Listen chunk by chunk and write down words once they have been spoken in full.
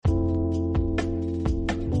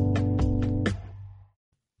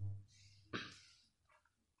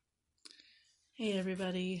Hey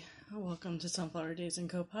everybody, welcome to Sunflower Days &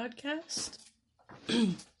 Co. podcast.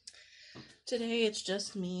 Today it's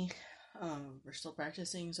just me. We're still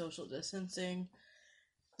practicing social distancing.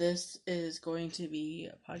 This is going to be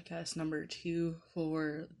podcast number 2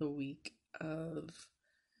 for the week of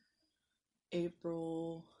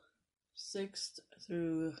April 6th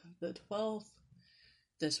through the 12th.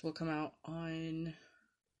 This will come out on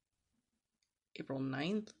April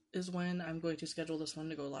 9th is when I'm going to schedule this one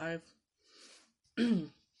to go live.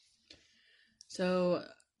 So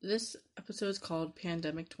this episode is called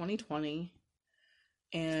Pandemic 2020,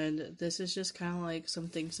 and this is just kind of like some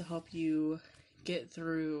things to help you get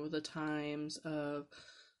through the times of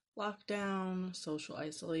lockdown, social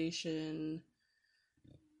isolation,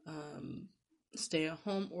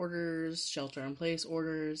 stay-at-home orders, shelter-in-place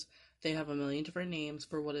orders. They have a million different names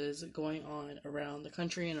for what is going on around the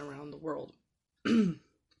country and around the world.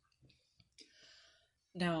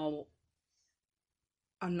 Now,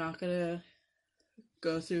 I'm not gonna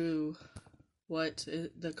go through what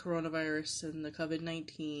the coronavirus and the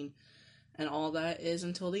COVID-19 and all that is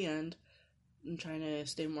until the end. I'm trying to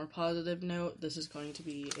stay more positive note. This is going to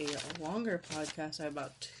be a longer podcast. I have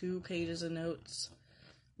about 2 pages of notes.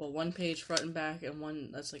 Well, 1 page front and back, and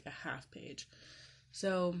one that's like a half page.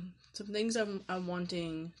 So, some things I'm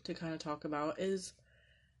wanting to kind of talk about is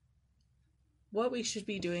what we should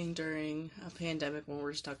be doing during a pandemic when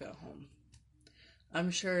we're stuck at home. I'm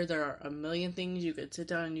sure there are a million things you could sit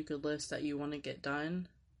down and you could list that you want to get done,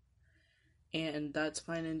 and that's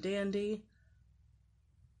fine and dandy,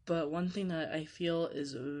 but one thing that I feel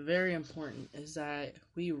is very important is that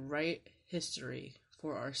we write history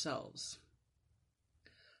for ourselves.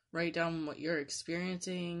 Write down what you're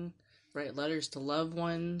experiencing, write letters to loved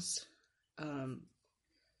ones,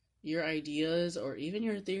 your ideas, or even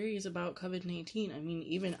your theories about COVID-19. I mean,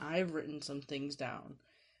 even I've written some things down,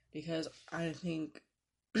 because I think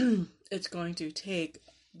it's going to take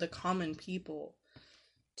the common people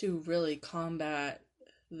to really combat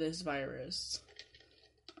this virus.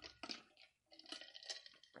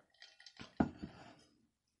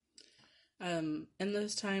 In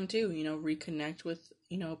this time too, reconnect with,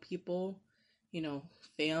 people,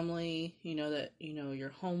 family, that, you're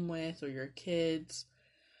home with, or your kids,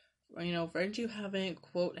 friends you haven't,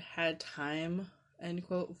 quote, had time, end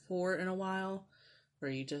quote, for in a while. Where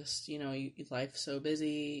you just, life's so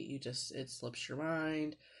busy, it slips your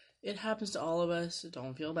mind. It happens to all of us.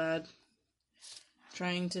 Don't feel bad.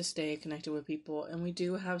 Trying to stay connected with people, and we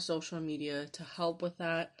do have social media to help with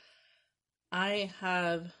that. I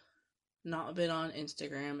have not been on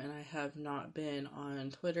Instagram, and I have not been on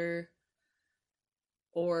Twitter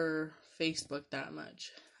or Facebook that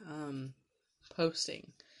much,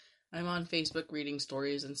 posting. I'm on Facebook reading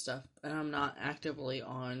stories and stuff, and I'm not actively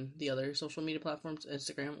on the other social media platforms,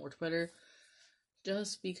 Instagram or Twitter,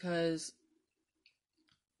 just because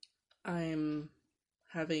I'm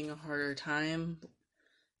having a harder time.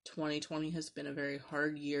 2020 has been a very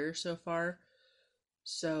hard year so far,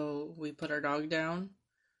 so we put our dog down,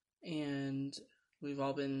 and we've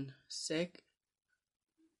all been sick.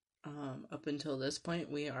 Up until this point,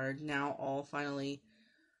 we are now all finally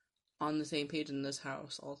on the same page in this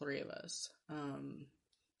house, all 3 of us.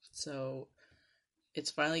 So it's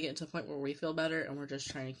finally getting to a point where we feel better, and we're just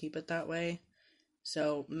trying to keep it that way.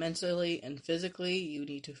 So mentally and physically, you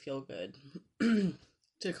need to feel good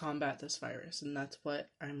to combat this virus, and that's what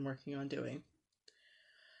I'm working on doing.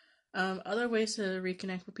 Other ways to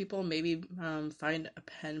reconnect with people, maybe find a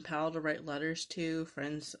pen pal to write letters to,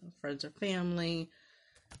 friends or family,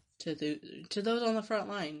 to those on the front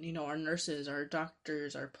line, our nurses, our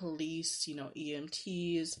doctors, our police,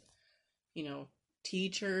 EMTs,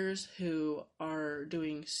 teachers who are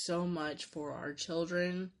doing so much for our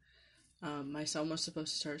children. My son was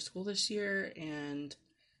supposed to start school this year, and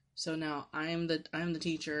so now I'm the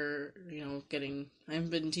teacher,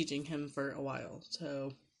 I've been teaching him for a while,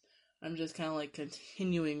 so I'm just kind of like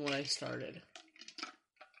continuing what I started.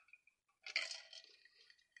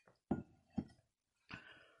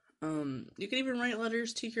 You can even write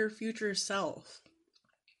letters to your future self.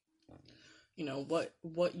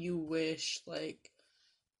 What you wish,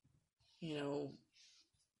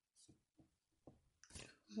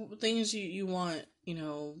 things you want,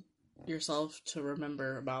 yourself to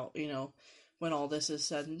remember about, when all this is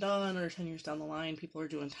said and done, or 10 years down the line, people are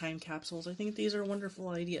doing time capsules. I think these are wonderful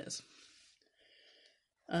ideas.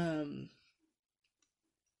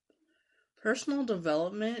 Personal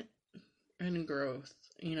development and growth,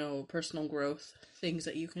 personal growth, things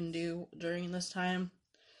that you can do during this time.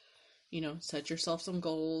 Set yourself some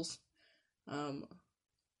goals.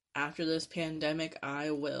 After this pandemic, I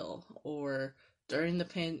will, or during the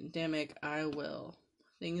pandemic, I will.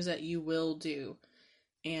 Things that you will do.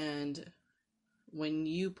 And when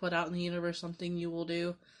you put out in the universe something you will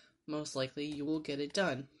do, most likely you will get it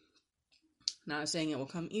done. Not saying it will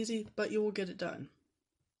come easy, but you will get it done.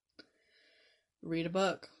 Read a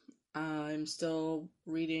book. I'm still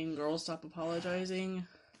reading Girls Stop Apologizing.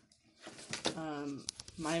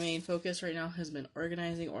 My main focus right now has been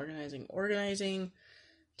organizing,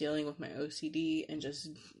 dealing with my OCD and just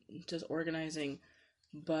organizing.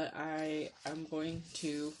 But I am going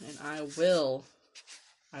to, and I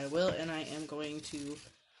am going to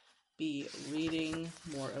be reading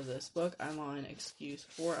more of this book. I'm on excuse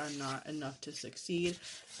 4. I'm not enough to succeed.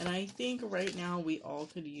 And I think right now we all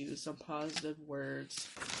could use some positive words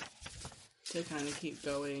to kind of keep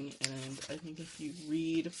going. And I think if you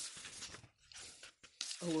read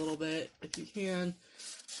a little bit, if you can,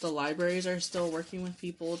 the libraries are still working with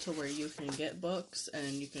people to where you can get books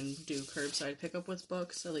and you can do curbside pickup with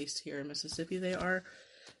books. At least here in Mississippi they are.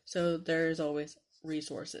 So there's always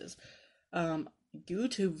resources.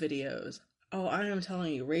 YouTube videos. Oh, I am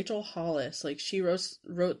telling you, Rachel Hollis, like, she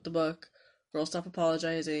wrote the book Girl Stop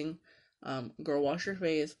Apologizing, Girl Wash Your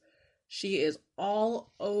Face. She is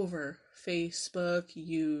all over Facebook,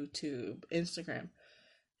 YouTube, Instagram,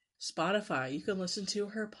 Spotify. You can listen to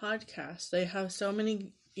her podcast. They have so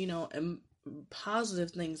many,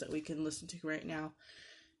 positive things that we can listen to right now.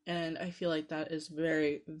 And I feel like that is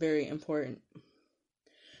very, very important.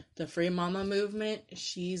 The Free Mama movement,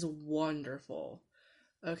 she's wonderful.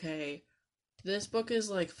 Okay, this book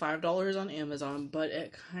is like $5 on Amazon, but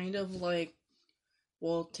it kind of like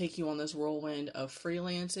will take you on this whirlwind of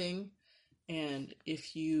freelancing. And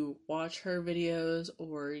if you watch her videos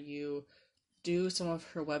or you do some of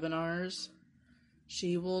her webinars,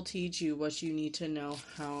 she will teach you what you need to know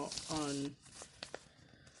how on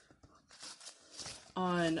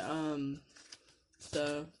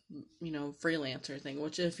the freelancer thing,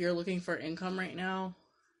 which if you're looking for income right now,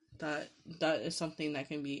 that is something that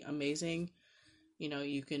can be amazing.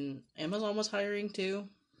 You can, Amazon was hiring too,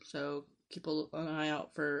 so keep an eye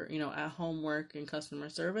out for at home work and customer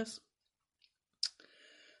service.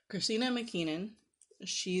 Christina McKinnon,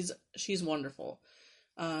 she's wonderful.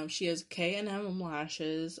 She has K&M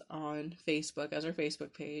Lashes on Facebook as her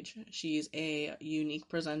Facebook page. She's a unique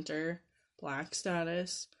presenter, Black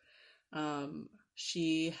status.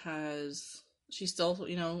 She still,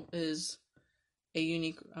 is a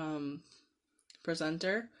unique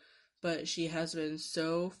presenter, but she has been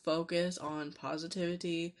so focused on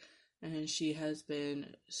positivity, and she has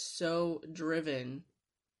been so driven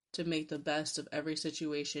to make the best of every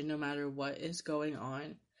situation, no matter what is going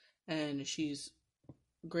on. And she's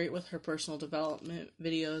great with her personal development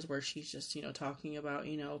videos where she's just, talking about,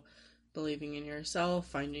 believing in yourself,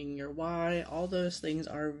 finding your why. All those things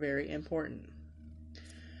are very important.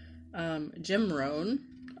 Jim Rohn,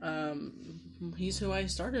 he's who I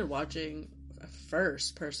started watching,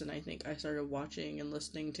 first person I think I started watching and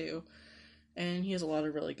listening to, and he has a lot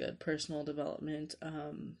of really good personal development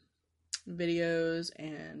videos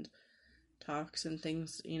and talks and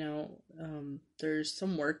things. There's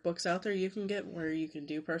some workbooks out there you can get where you can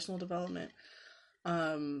do personal development.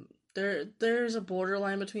 There's a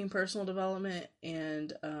borderline between personal development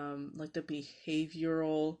and like the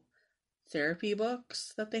behavioral therapy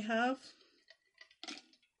books that they have,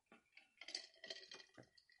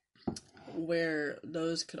 where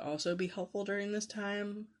those could also be helpful during this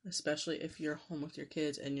time, especially if you're home with your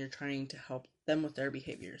kids and you're trying to help them with their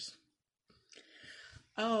behaviors.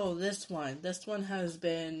 Oh, this one has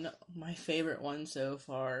been my favorite one so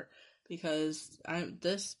far, because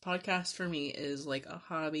this podcast for me is like a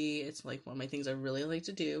hobby. It's like one of my things I really like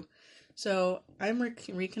to do. So I'm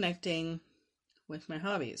reconnecting with my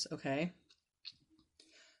hobbies, okay?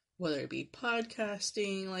 Whether it be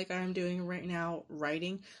podcasting like I'm doing right now,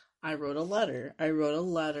 writing. I wrote a letter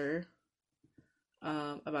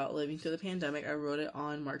about living through the pandemic. I wrote it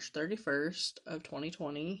on March 31st of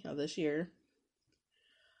 2020 of this year.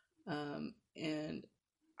 And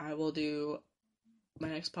I will do my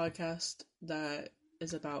next podcast that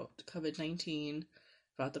is about COVID-19,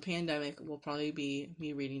 about the pandemic, will probably be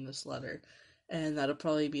me reading this letter. And that'll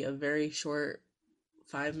probably be a very short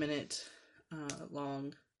 5-minute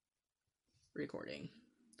long recording,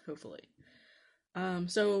 hopefully.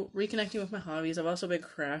 So reconnecting with my hobbies. I've also been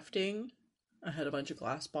crafting. I had a bunch of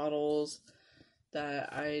glass bottles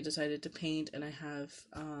that I decided to paint, and I have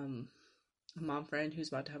a mom friend who's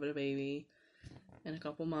about to have a baby in a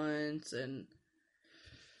couple months, and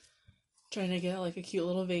trying to get like a cute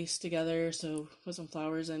little vase together, so put some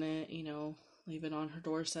flowers in it, leave it on her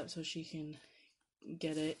doorstep so she can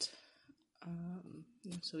get it.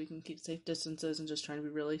 so we can keep safe distances and just trying to be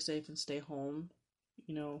really safe and stay home,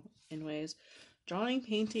 in ways. Drawing,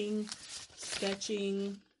 painting,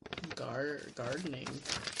 sketching, gardening,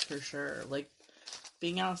 for sure. Like,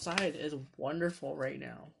 being outside is wonderful right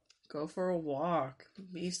now. Go for a walk.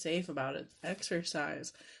 Be safe about it.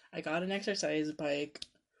 Exercise. I got an exercise bike.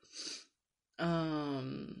 I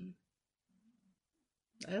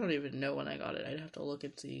don't even know when I got it. I'd have to look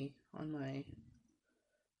and see on my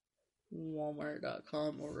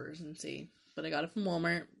Walmart.com orders and see. But I got it from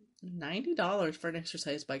Walmart. $90 for an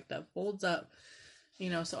exercise bike that folds up.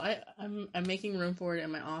 So I'm making room for it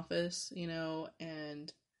in my office,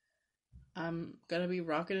 and I'm gonna be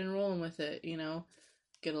rocking and rolling with it,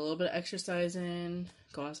 get a little bit of exercise in,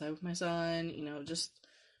 go outside with my son, just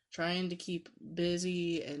trying to keep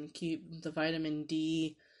busy and keep the vitamin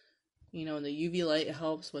D, and the UV light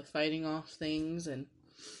helps with fighting off things, and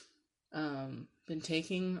been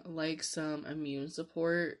taking like some immune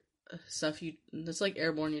support stuff. It's like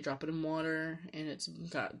airborne. You drop it in water, and it's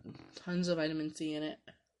got tons of vitamin C in it.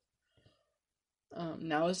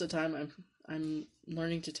 Now is the time I'm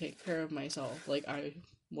learning to take care of myself like I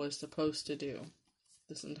was supposed to do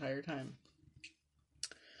this entire time.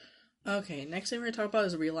 Okay, next thing we're going to talk about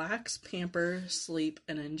is relax, pamper, sleep,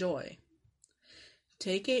 and enjoy.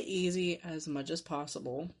 Take it easy as much as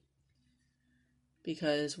possible,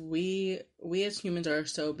 because we as humans are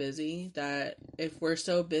so busy that if we're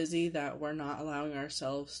so busy that we're not allowing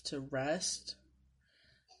ourselves to rest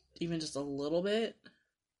even just a little bit,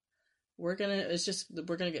 we're gonna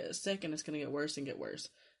get sick, and it's gonna get worse and get worse.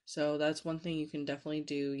 So that's one thing you can definitely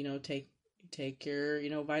do. Take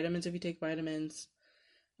your vitamins if you take vitamins.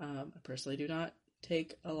 I personally do not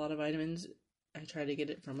take a lot of vitamins. I try to get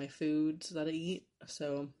it from my foods that I eat.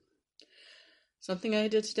 So something I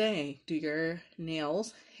did today: do your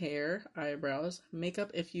nails, hair, eyebrows,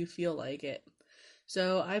 makeup if you feel like it.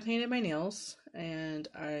 So I painted my nails, and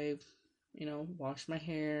I washed my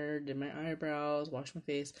hair, did my eyebrows, washed my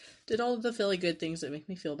face, did all of the really good things that make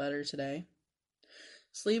me feel better today.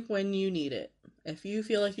 Sleep when you need it. If you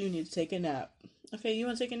feel like you need to take a nap, okay, you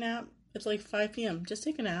want to take a nap? It's like 5 p.m. Just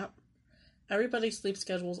take a nap. Everybody's sleep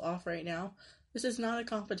schedule's off right now. This is not a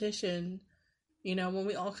competition. When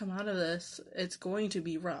we all come out of this, it's going to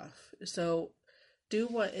be rough. So do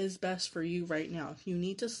what is best for you right now. If you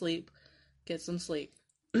need to sleep, get some sleep.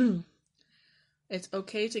 It's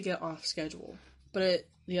okay to get off schedule. But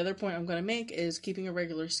the other point I'm going to make is keeping a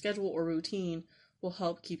regular schedule or routine will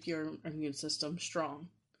help keep your immune system strong.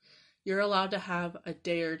 You're allowed to have a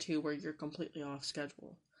day or two where you're completely off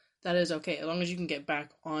schedule. That is okay, as long as you can get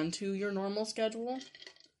back onto your normal schedule.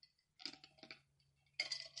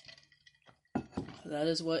 That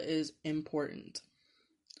is what is important.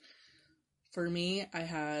 For me, I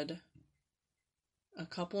had a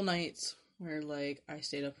couple nights where I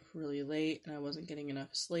stayed up really late and I wasn't getting enough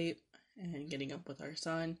sleep and getting up with our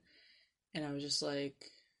son, and I was just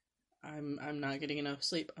like, I'm not getting enough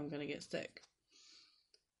sleep. I'm gonna get sick.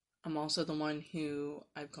 I'm also the one who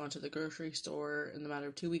I've gone to the grocery store in the matter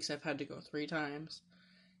of 2 weeks. I've had to go 3 times,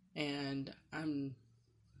 and I'm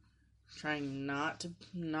trying not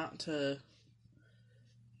to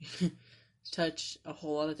touch a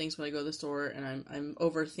whole lot of things when I go to the store, and I'm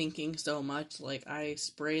overthinking so much. Like, I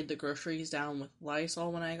sprayed the groceries down with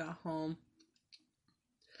Lysol when I got home.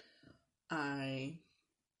 I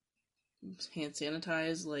hand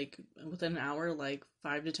sanitized within an hour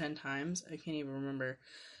 5 to 10 times. I can't even remember.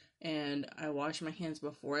 And I washed my hands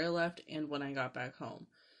before I left and when I got back home.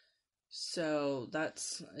 So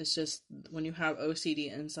it's just when you have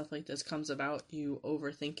OCD and stuff like this comes about, you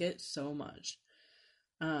overthink it so much.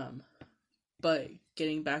 But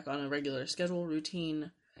getting back on a regular schedule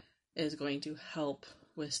routine is going to help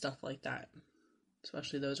with stuff like that.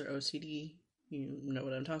 Especially those are OCD. You know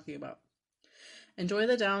what I'm talking about. Enjoy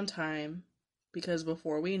the downtime, because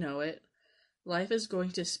before we know it, life is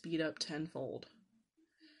going to speed up tenfold.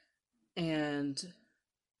 And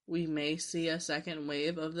we may see a second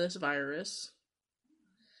wave of this virus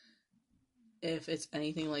if it's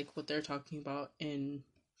anything like what they're talking about in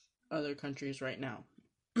other countries right now.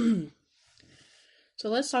 So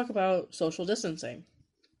let's talk about social distancing.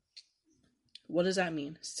 What does that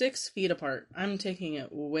mean? 6 feet apart. I'm taking it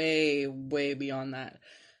way, way beyond that.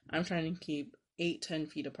 I'm trying to keep 8-10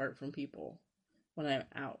 feet apart from people when I'm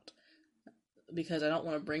out, because I don't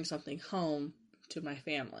want to bring something home to my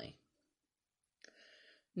family.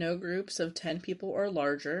 No groups of 10 people or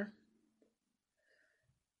larger.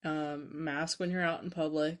 Mask when you're out in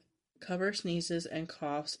public. Cover sneezes and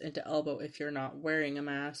coughs into elbow if you're not wearing a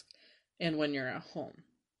mask, and when you're at home,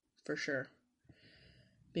 for sure.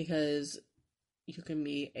 Because you can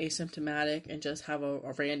be asymptomatic and just have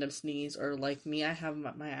a random sneeze, or like me, I have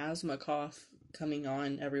my asthma cough coming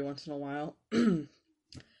on every once in a while, to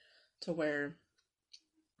where,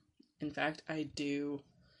 in fact, I do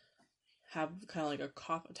have kind of like a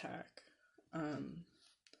cough attack.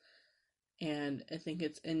 And I think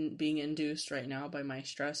it's being induced right now by my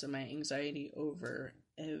stress and my anxiety over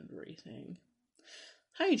everything.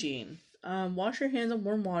 Hygiene. Wash your hands in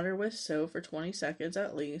warm water with soap for 20 seconds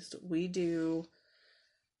at least. We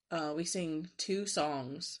sing 2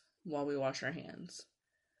 songs while we wash our hands.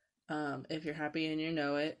 If You're Happy and You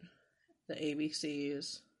Know It, the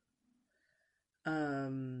ABCs.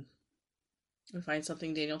 We find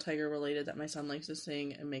something Daniel Tiger related that my son likes to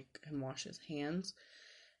sing and make him wash his hands.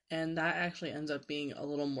 And that actually ends up being a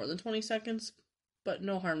little more than 20 seconds, but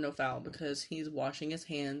no harm, no foul, because he's washing his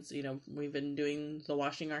hands. You know, we've been doing the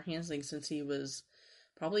washing our hands thing since he was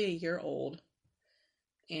probably a year old.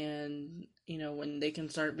 And, you know, when they can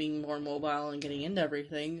start being more mobile and getting into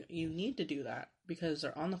everything, you need to do that because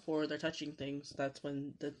they're on the floor, they're touching things. That's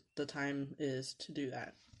when the time is to do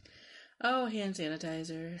that. Oh, hand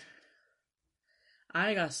sanitizer.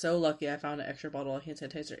 I got so lucky I found an extra bottle of hand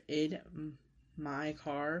sanitizer in my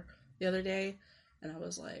car the other day, and I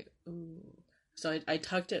was like, ooh. So I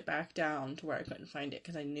tucked it back down to where I couldn't find it,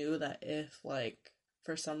 because I knew that if, like,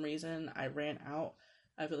 for some reason I ran out,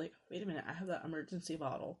 I'd be like, wait a minute, I have that emergency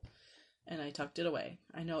bottle. And I tucked it away.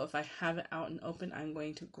 I know if I have it out and open, I'm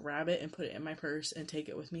going to grab it and put it in my purse and take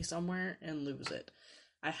it with me somewhere and lose it.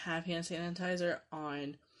 I have hand sanitizer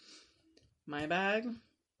on my bag.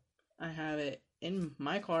 I have it in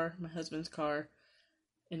my car, my husband's car,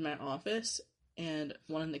 in my office, and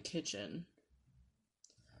one in the kitchen.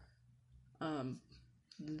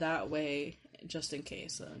 That way, just in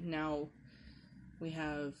case. Now we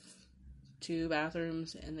have 2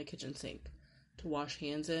 bathrooms and the kitchen sink to wash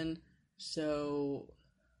hands in, so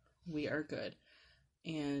we are good.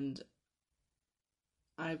 And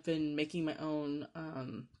I've been making my own,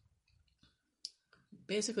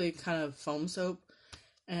 basically kind of foam soap,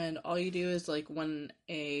 and all you do is, like, when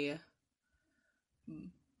a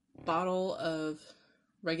bottle of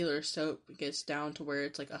regular soap gets down to where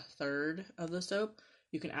it's like a third of the soap,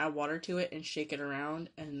 you can add water to it and shake it around,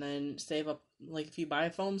 and then save up, like, if you buy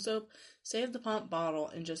foam soap, save the pump bottle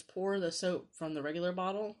and just pour the soap from the regular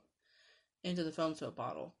bottle into the foam soap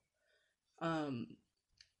bottle.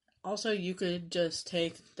 Also, you could just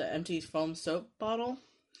take the empty foam soap bottle,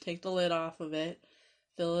 take the lid off of it,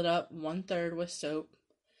 fill it up 1/3 with soap,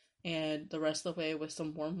 and the rest of the way with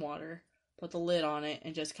some warm water. Put the lid on it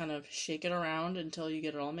and just kind of shake it around until you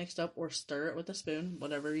get it all mixed up, or stir it with a spoon,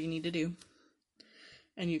 whatever you need to do.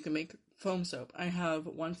 And you can make foam soap. I have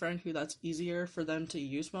one friend who that's easier for them to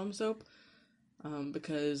use foam soap,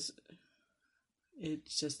 because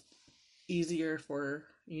it's just easier for,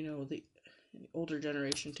 you know, the older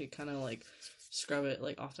generation to kind of like scrub it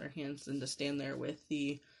like off their hands than to stand there with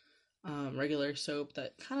the regular soap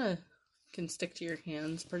that kind of can stick to your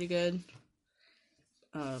hands pretty good.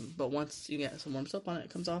 But once you get some warm soap on it, it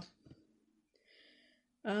comes off.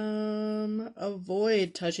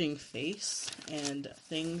 Avoid touching face and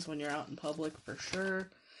things when you're out in public, for sure.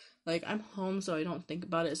 Like, I'm home, so I don't think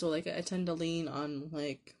about it, so, like, I tend to lean on,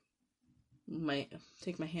 like,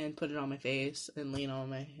 take my hand, put it on my face, and lean on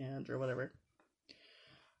my hand, or whatever.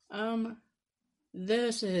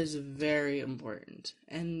 This is very important,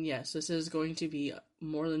 and yes, this is going to be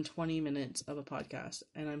more than 20 minutes of a podcast,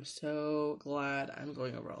 and I'm so glad I'm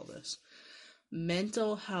going over all this.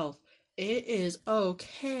 Mental health. It is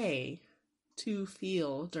okay to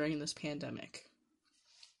feel during this pandemic.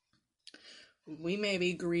 We may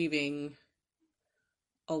be grieving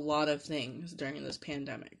a lot of things during this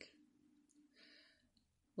pandemic.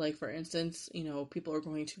 Like, for instance, you know, people are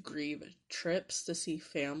going to grieve trips to see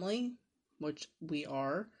family, which we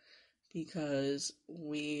are, because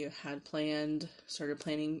we had started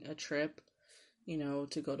planning a trip, you know,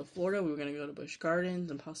 to go to Florida. We were going to go to Busch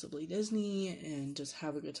Gardens and possibly Disney and just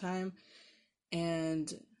have a good time.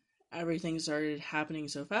 And everything started happening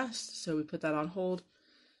so fast, so we put that on hold.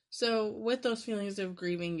 So with those feelings of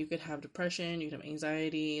grieving, you could have depression, you could have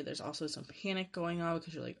anxiety. There's also some panic going on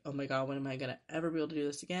because you're like, oh my God, when am I going to ever be able to do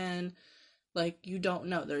this again? Like, you don't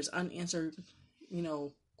know. There's unanswered, you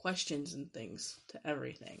know, questions and things to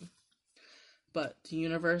everything. But the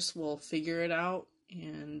universe will figure it out,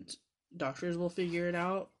 and doctors will figure it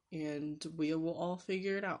out, and we will all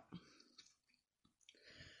figure it out.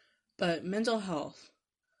 But mental health,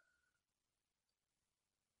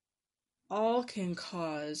 all can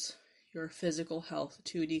cause your physical health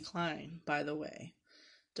to decline, by the way.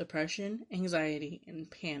 Depression, anxiety, and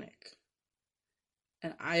panic.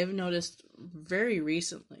 And I've noticed very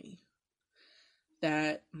recently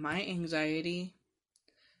that my anxiety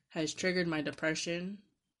has triggered my depression,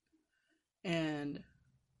 and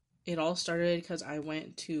it all started because I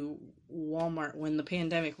went to Walmart when the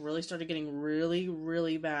pandemic really started getting really,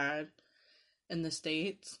 really bad in the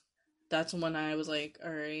States. That's when I was like,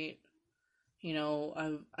 all right,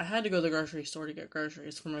 I had to go to the grocery store to get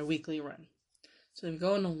groceries for my weekly run. So I'm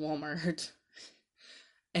going to Walmart,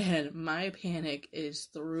 and my panic is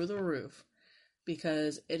through the roof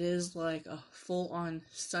because it is like a full-on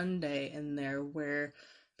Sunday in there where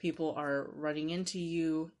people are running into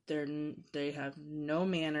you. They have no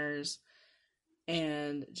manners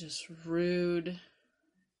and just rude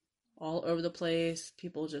all over the place.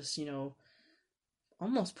 People just,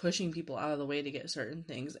 almost pushing people out of the way to get certain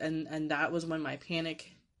things. And that was when my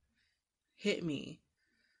panic hit me.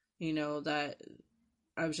 That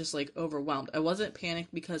I was just like overwhelmed. I wasn't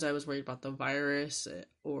panicked because I was worried about the virus,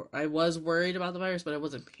 or I was worried about the virus, but I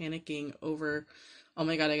wasn't panicking over, oh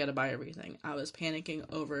my God, I gotta buy everything. I was panicking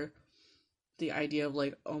over the idea of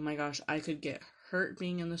like, oh my gosh, I could get hurt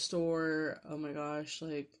being in the store. Oh my gosh,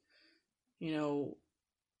 like, you know,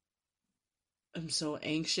 I'm so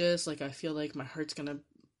anxious. Like, I feel like my heart's gonna,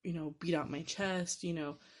 beat out my chest,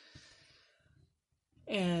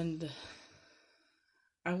 And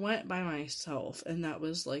I went by myself, and that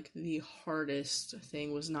was like the hardest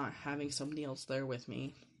thing, was not having somebody else there with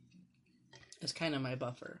me. It's kind of my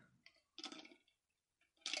buffer.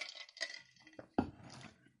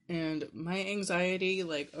 And my anxiety,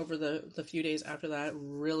 like, over the few days after that,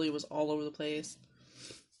 really was all over the place.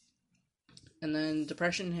 And then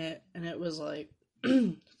depression hit, and it was like,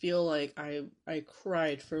 feel like I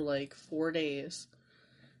cried for like 4 days,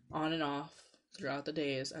 on and off, throughout the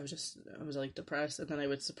days. I was like depressed, and then I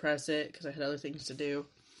would suppress it because I had other things to do.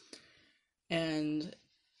 And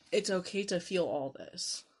it's okay to feel all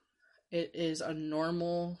this. It is a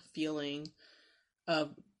normal feeling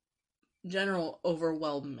of general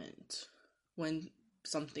overwhelmment when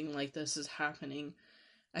something like this is happening.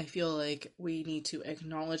 I feel like we need to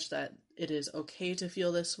acknowledge that it is okay to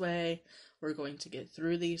feel this way. We're going to get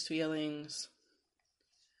through these feelings.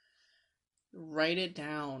 Write it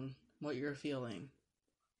down, what you're feeling.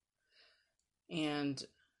 And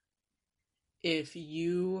if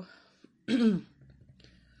you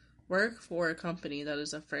work for a company that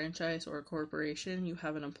is a franchise or a corporation, you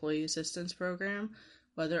have an employee assistance program,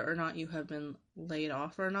 whether or not you have been laid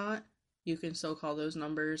off or not, you can still call those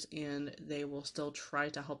numbers and they will still try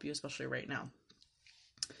to help you, especially right now.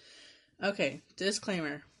 Okay,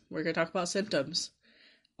 disclaimer. We're going to talk about symptoms.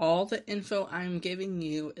 All the info I'm giving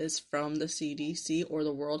you is from the CDC or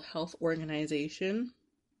the World Health Organization.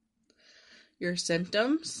 Your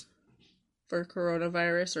symptoms for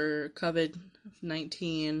coronavirus or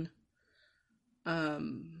COVID-19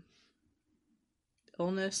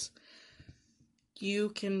 illness, you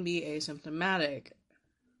can be asymptomatic,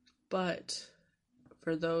 but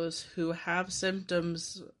for those who have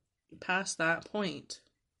symptoms past that point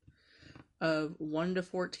of 1 to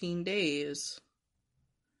 14 days,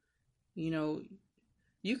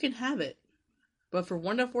 you can have it, but for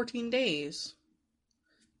 1 to 14 days,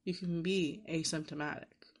 you can be asymptomatic,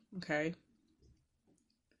 okay?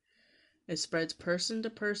 It spreads person to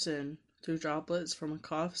person through droplets from a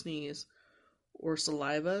cough, sneeze, or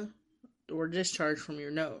saliva, or discharge from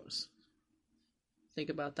your nose. Think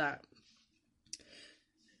about that.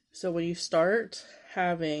 So when you start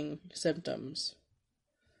having symptoms,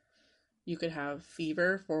 you could have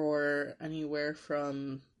fever for anywhere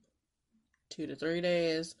from 2 to 3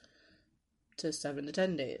 days to 7 to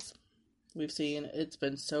 10 days. We've seen it's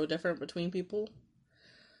been so different between people.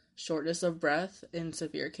 Shortness of breath in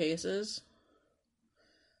severe cases,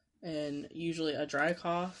 and usually a dry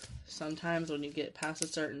cough. Sometimes when you get past a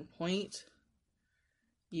certain point,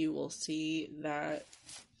 you will see that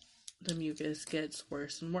the mucus gets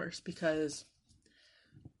worse and worse, because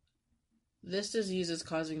this disease is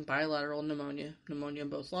causing bilateral pneumonia in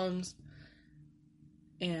both lungs,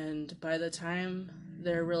 and by the time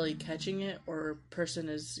they're really catching it, or a person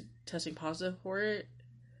is testing positive for it,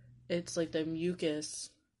 it's like the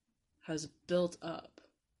mucus has built up,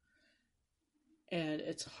 and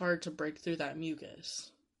it's hard to break through that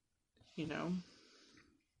mucus,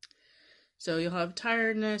 So you'll have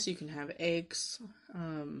tiredness, you can have aches.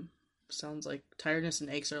 Sounds like tiredness and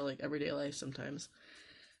aches are like everyday life sometimes.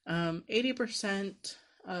 80%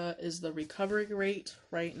 is the recovery rate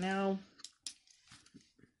right now.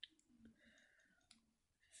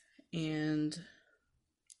 And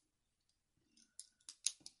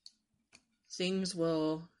things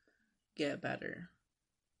will get better.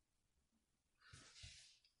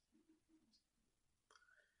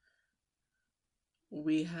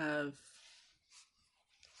 we have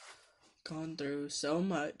gone through so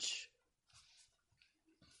much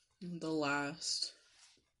in the last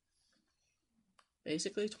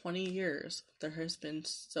basically 20 years. There has been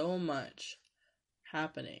so much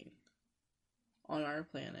happening on our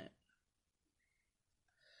planet,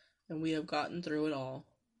 and we have gotten through it all.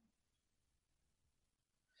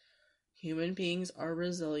 Human beings are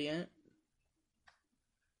resilient.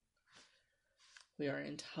 We are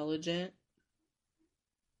intelligent.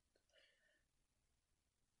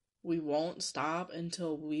 We won't stop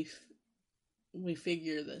until we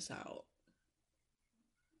figure this out.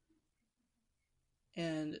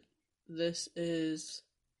 And this is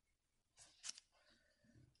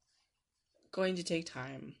going to take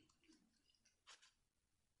time.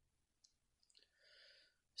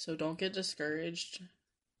 So don't get discouraged.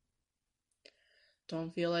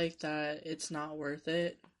 Don't feel like that it's not worth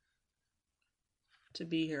it to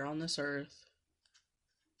be here on this earth.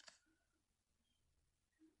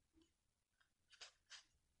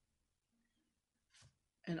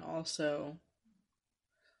 And also,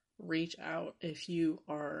 reach out if you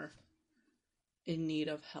are in need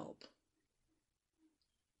of help.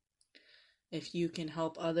 If you can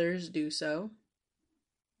help others, do so.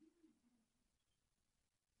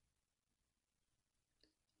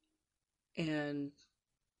 And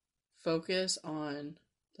focus on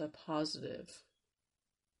the positive.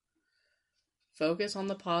 Focus on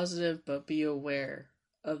the positive, but be aware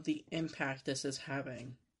of the impact this is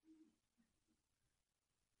having.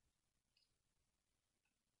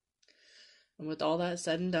 And with all that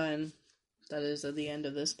said and done, that is at the end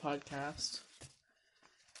of this podcast.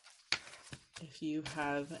 If you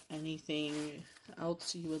have anything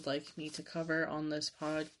else you would like me to cover on this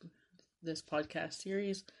podcast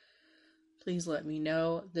series, please let me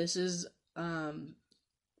know. This is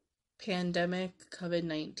pandemic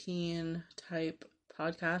COVID-19 type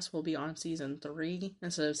podcast will be on season 3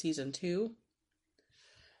 instead of season 2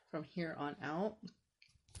 from here on out.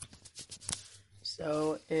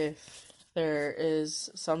 So if there is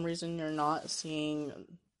some reason you're not seeing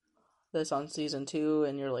this on season 2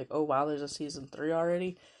 and you're like, oh wow, there's a season 3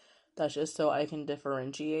 already, that's just so I can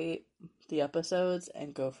differentiate the episodes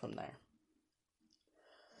and go from there.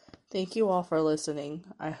 Thank you all for listening.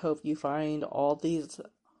 I hope you find all these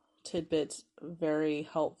tidbits very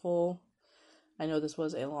helpful. I know this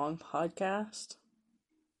was a long podcast,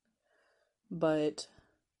 but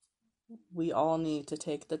we all need to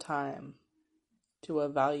take the time to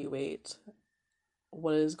evaluate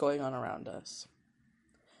what is going on around us.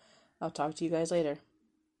 I'll talk to you guys later.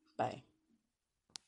 Bye.